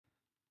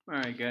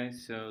Alright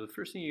guys, so the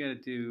first thing you gotta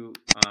do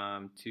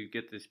to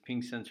get this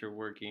ping sensor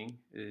working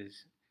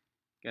is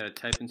you gotta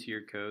type into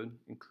your code,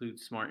 include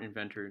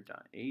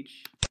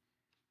smartinventor.h,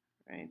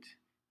 right?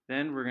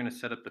 Then we're gonna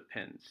set up the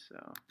pins.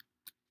 So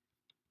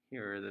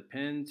here are the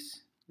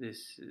pins.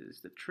 This is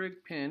the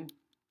trig pin,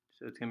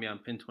 so it's gonna be on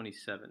pin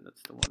 27.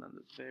 That's the one on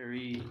the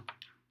very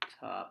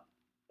top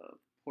of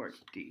port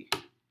D.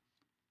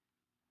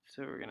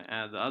 So we're gonna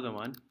add the other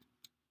one,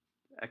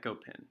 the echo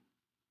pin.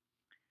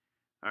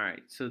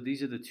 Alright, so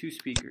these are the two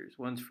speakers.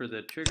 One's for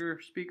the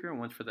trigger speaker and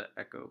one's for the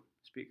echo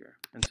speaker.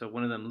 And so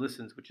one of them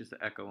listens, which is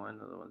the echo one,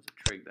 the other one's the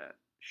trig that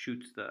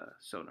shoots the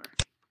sonar.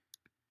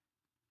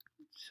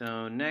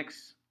 So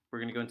next, we're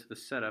going to go into the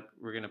setup.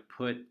 We're going to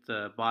put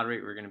the baud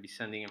rate we're going to be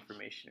sending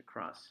information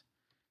across.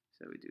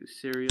 So we do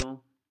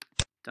serial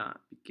dot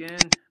begin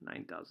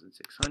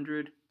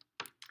 9600.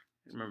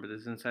 Remember,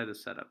 this is inside the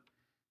setup.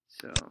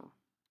 So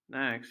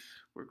next,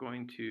 we're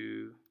going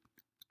to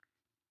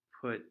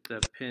put the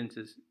pins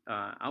as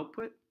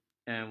output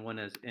and one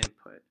as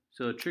input.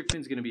 So the trig pin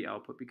is going to be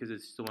output because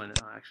it's the one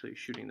actually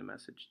shooting the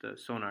message, the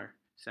sonar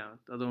sound.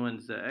 The other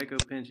one's the echo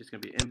pin, just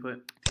going to be input.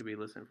 It's going to be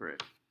listen for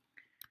it.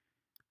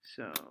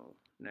 So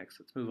next,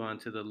 let's move on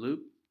to the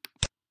loop.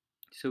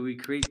 So we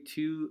create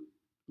two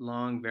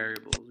long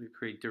variables. We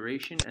create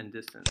duration and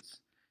distance.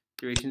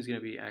 Duration is going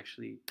to be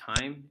actually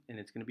time, and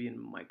it's going to be in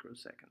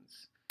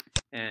microseconds.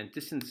 And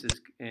distance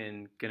is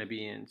going to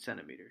be in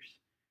centimeters.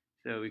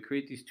 So we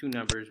create these two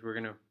numbers. We're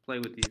going to play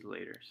with these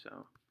later.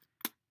 So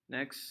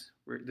next,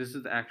 this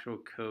is the actual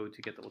code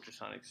to get the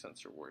ultrasonic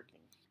sensor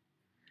working.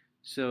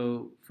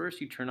 So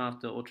first you turn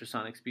off the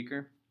ultrasonic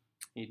speaker.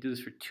 And you do this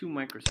for 2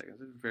 microseconds.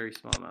 It's a very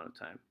small amount of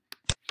time.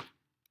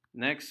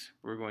 Next,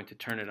 we're going to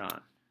turn it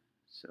on.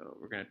 So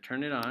we're going to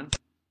turn it on.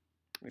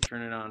 We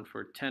turn it on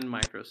for 10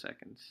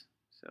 microseconds.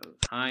 So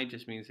high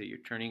just means that you're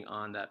turning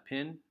on that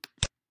pin,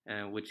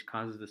 and which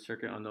causes the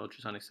circuit on the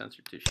ultrasonic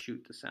sensor to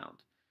shoot the sound.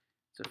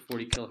 It's a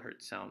 40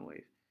 kilohertz sound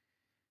wave.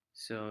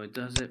 So it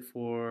does it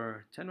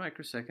for 10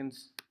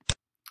 microseconds,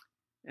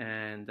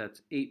 and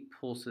that's 8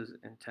 pulses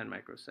in 10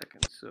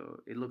 microseconds.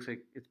 So it looks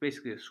like it's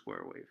basically a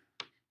square wave.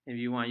 If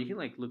you want, you can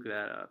like look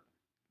that up,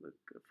 look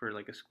for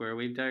like a square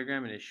wave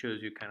diagram, and it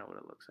shows you kind of what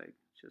it looks like.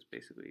 It's just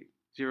basically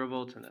 0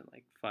 volts and then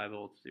like 5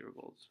 volts, 0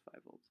 volts,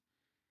 5 volts.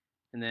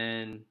 And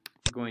then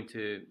we're going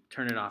to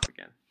turn it off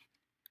again.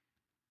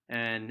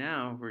 And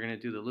now we're going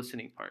to do the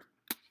listening part.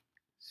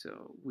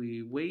 So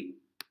we wait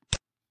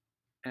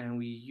and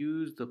we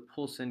use the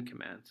pulse in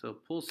command. So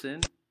pulse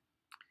in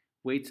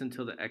waits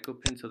until the echo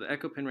pin. So the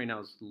echo pin right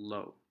now is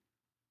low.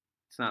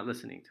 It's not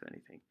listening to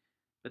anything.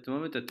 But the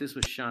moment that this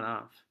was shut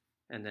off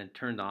and then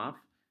turned off,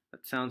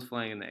 that sound's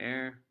flying in the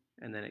air,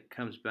 and then it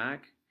comes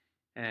back.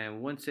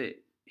 And once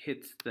it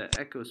hits the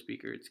echo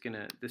speaker,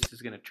 this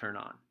is gonna turn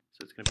on.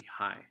 So it's gonna be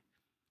high.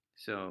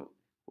 So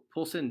what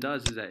pulse in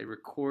does is that it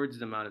records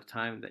the amount of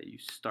time that you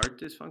start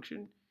this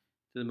function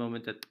to the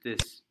moment that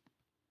this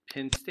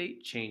pin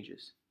state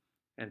changes.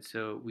 And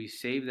so we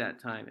save that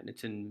time, and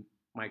it's in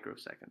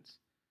microseconds.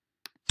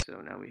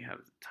 So now we have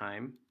the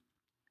time.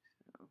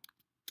 So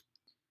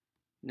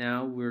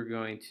now we're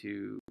going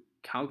to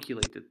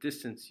calculate the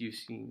distance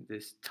using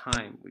this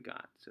time we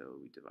got. So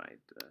we divide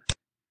the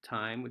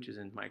time, which is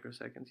in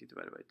microseconds, you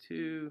divide it by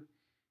 2,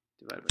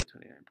 divided by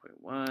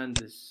 29.1.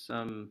 There's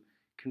some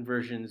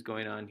conversions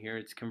going on here.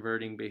 It's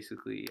converting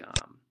basically,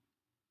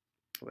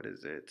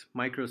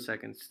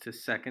 microseconds to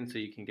seconds, so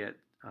you can get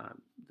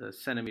the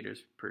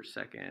centimeters per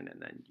second,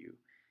 and then you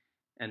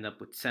end up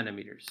with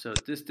centimeters. So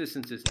this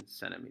distance is in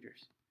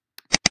centimeters.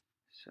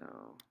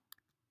 So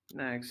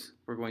next,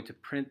 we're going to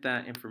print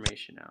that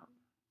information out.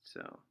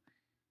 So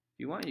if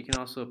you want, you can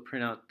also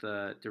print out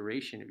the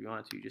duration if you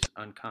want to. You just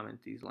uncomment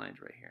these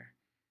lines right here.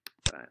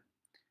 But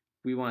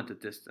we want the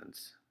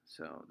distance.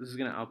 So this is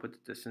going to output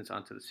the distance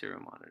onto the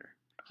serial monitor.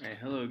 Alright,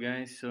 hello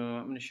guys. So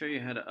I'm going to show you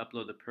how to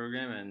upload the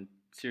program and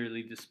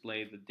serially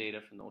display the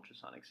data from the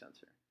ultrasonic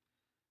sensor.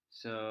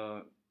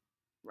 So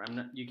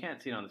you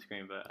can't see it on the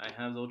screen, but I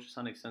have the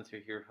ultrasonic sensor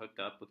here hooked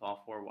up with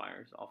all 4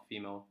 wires, all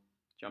female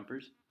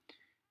jumpers.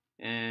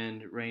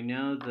 And right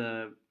now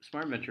the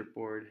Smart Inventor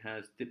board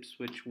has dip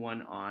switch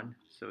 1 on,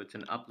 so it's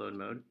in upload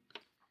mode.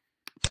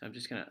 So I'm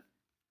just going to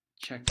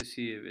check to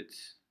see if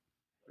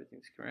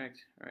everything's correct.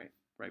 Alright,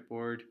 right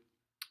board,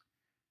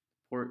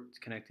 port is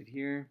connected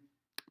here.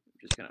 I'm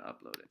just going to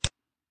upload it.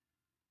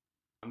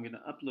 I'm going to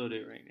upload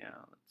it right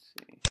now. Let's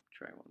see,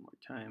 try one more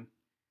time.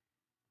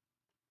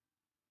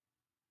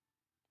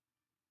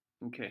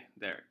 Okay,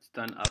 there, it's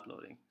done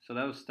uploading. So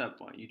that was step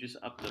 1. You just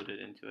upload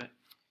it into it.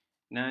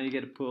 Now you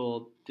got to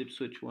pull dip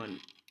switch 1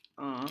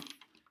 off.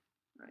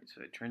 Alright,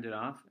 so I turned it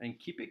off, and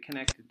keep it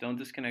connected. Don't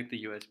disconnect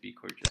the USB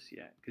cord just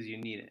yet, because you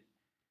need it.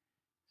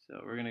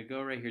 So we're going to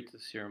go right here to the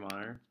serial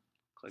monitor,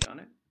 click on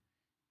it,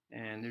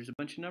 and there's a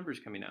bunch of numbers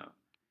coming out.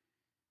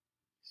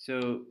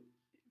 So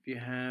if you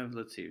have,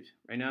 let's see,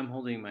 right now I'm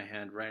holding my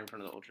hand right in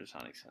front of the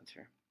ultrasonic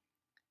sensor,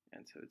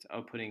 and so it's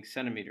outputting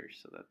centimeters,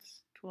 so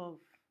that's 12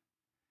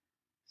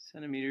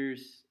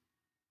 centimeters.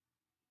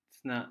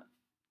 It's not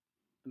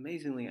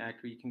amazingly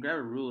accurate. You can grab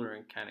a ruler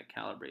and kind of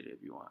calibrate it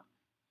if you want.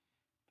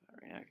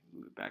 But right now I can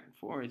move it back and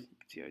forth. You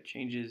can see how it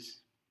changes.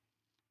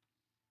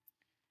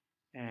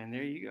 And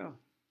there you go.